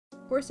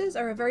Horses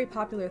are a very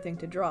popular thing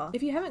to draw.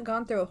 If you haven't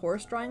gone through a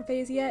horse drawing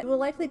phase yet, you will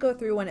likely go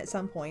through one at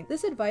some point.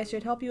 This advice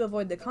should help you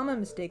avoid the common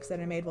mistakes that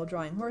are made while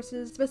drawing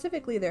horses,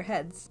 specifically their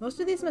heads.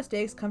 Most of these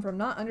mistakes come from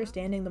not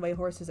understanding the way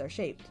horses are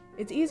shaped.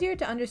 It's easier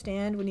to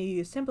understand when you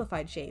use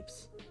simplified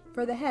shapes.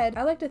 For the head,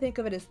 I like to think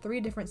of it as 3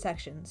 different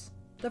sections.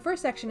 The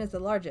first section is the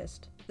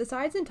largest. The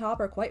sides and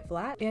top are quite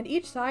flat, and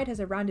each side has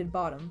a rounded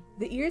bottom.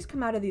 The ears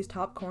come out of these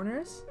top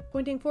corners,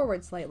 pointing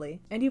forward slightly,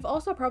 and you've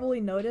also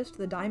probably noticed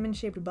the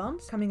diamond-shaped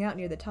bumps coming out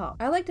near the top.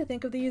 I like to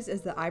think of these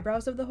as the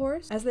eyebrows of the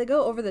horse, as they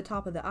go over the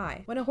top of the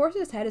eye. When a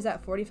horse's head is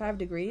at 45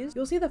 degrees,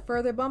 you'll see the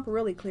further bump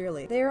really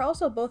clearly. They are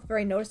also both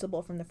very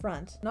noticeable from the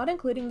front. Not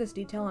including this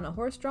detail on a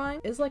horse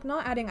drawing is like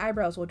not adding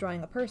eyebrows while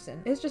drawing a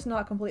person. It's just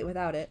not complete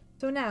without it.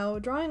 So now,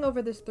 drawing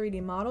over this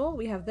 3D model,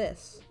 we have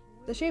this.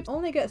 The shapes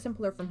only get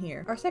simpler from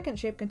here. Our second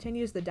shape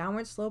continues the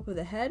downward slope of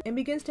the head and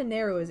begins to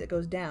narrow as it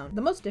goes down.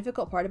 The most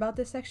difficult part about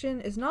this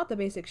section is not the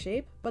basic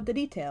shape, but the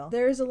detail.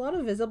 There is a lot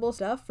of visible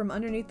stuff from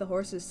underneath the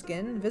horse's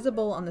skin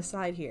visible on the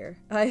side here.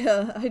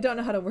 I don't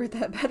know how to word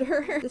that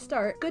better. To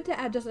start, good to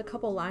add just a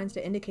couple lines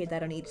to indicate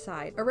that on each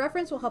side. A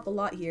reference will help a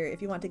lot here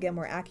if you want to get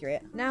more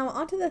accurate. Now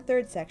onto the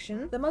third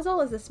section. The muzzle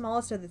is the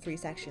smallest of the 3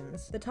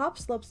 sections. The top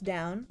slopes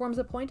down, forms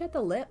a point at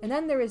the lip, and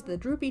then there is the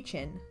droopy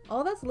chin.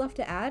 All that's left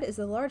to add is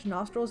the large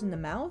nostrils in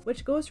the mouth,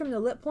 which goes from the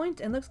lip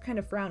point and looks kind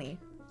of frowny.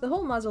 The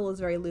whole muzzle is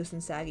very loose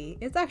and saggy.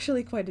 It's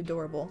actually quite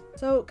adorable.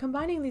 So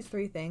combining these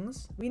 3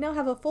 things, we now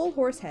have a full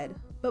horse head.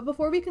 But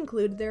before we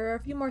conclude, there are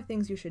a few more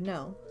things you should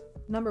know.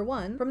 Number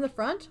 1, from the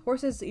front,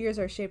 horses' ears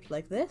are shaped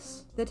like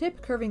this, the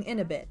tip curving in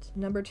a bit.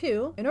 Number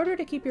 2, in order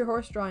to keep your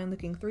horse drawing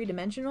looking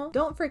 3-dimensional,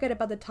 don't forget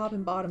about the top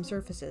and bottom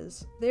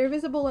surfaces. They are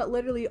visible at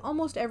literally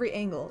almost every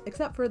angle,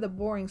 except for the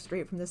boring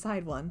straight from the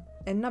side one.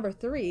 And number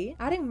 3,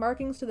 adding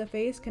markings to the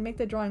face can make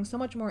the drawing so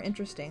much more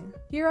interesting.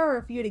 Here are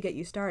a few to get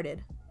you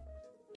started.